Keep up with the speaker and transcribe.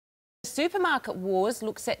supermarket wars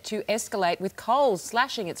look set to escalate, with Coles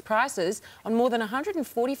slashing its prices on more than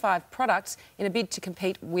 145 products in a bid to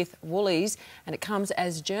compete with Woolies. And it comes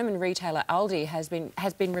as German retailer Aldi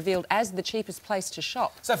has been revealed as the cheapest place to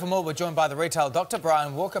shop. So for more, we're joined by the retail doctor,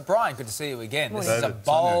 Brian Walker. Brian, good to see you again. Morning. This is a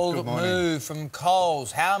bold move from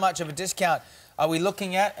Coles. How much of a discount are we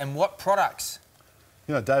looking at, and what products?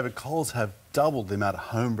 You know, David, Coles have doubled the amount of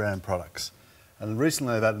home brand products. And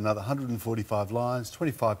recently they've added another 145 lines,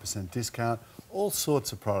 25% discount, all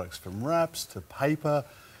sorts of products, from wraps to paper.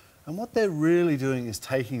 And what they're really doing is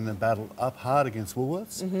taking the battle up hard against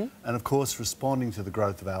Woolworths and, of course, responding to the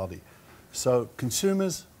growth of Aldi. So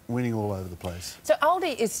consumers winning all over the place. So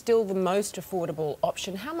Aldi is still the most affordable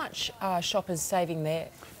option. How much are shoppers saving there?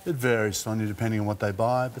 It varies, Sonia, depending on what they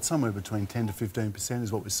buy, but somewhere between 10 to 15%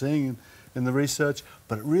 is what we're seeing in the research,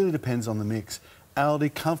 but it really depends on the mix.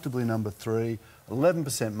 Aldi, comfortably number 3,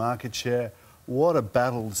 11% market share. What a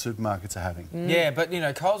battle the supermarkets are having. Yeah, but, you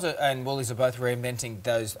know, Coles and Woolies are both reinventing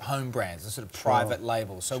those home brands, the sort of private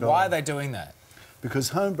labels. So why are they doing that? Because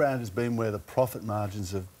home brand has been where the profit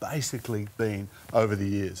margins have basically been over the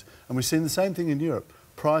years. And we've seen the same thing in Europe.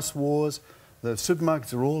 Price wars, the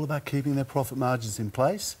supermarkets are all about keeping their profit margins in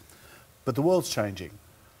place, but the world's changing.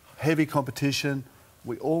 Heavy competition,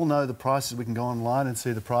 we all know the prices, we can go online and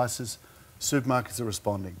see the prices. Supermarkets are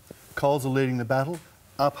responding. Coles are leading the battle,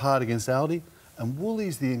 up hard against Aldi, and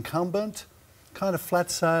Woolies, the incumbent, kind of flat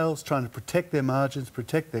sales, trying to protect their margins,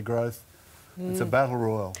 protect their growth. It's a battle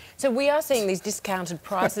royal. So we are seeing these discounted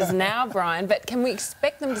prices now, Brian, but can we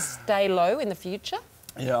expect them to stay low in the future?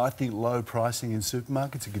 Yeah, I think low pricing in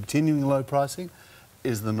supermarkets and continuing low pricing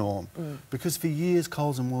is the norm. Because for years,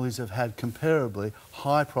 Coles and Woolies have had comparably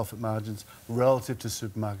high profit margins relative to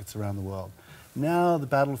supermarkets around the world. Now the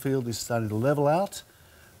battlefield is starting to level out,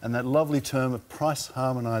 and that lovely term of price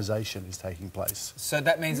harmonisation is taking place. So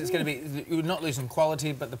that means it's going to be, you're not losing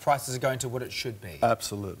quality, but the prices are going to what it should be.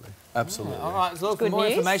 Absolutely, absolutely. All right, so look, for more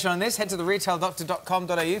information on this, head to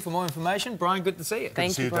theretaildoctor.com.au for more information. Brian, good to see you.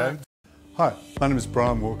 Thank you, Brian. Hi, my name is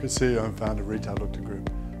Brian Walker, CEO and founder of Retail Doctor Group.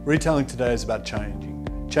 Retailing today is about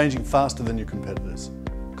changing faster than your competitors.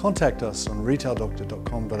 Contact us on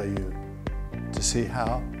retaildoctor.com.au to see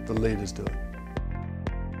how the leaders do it.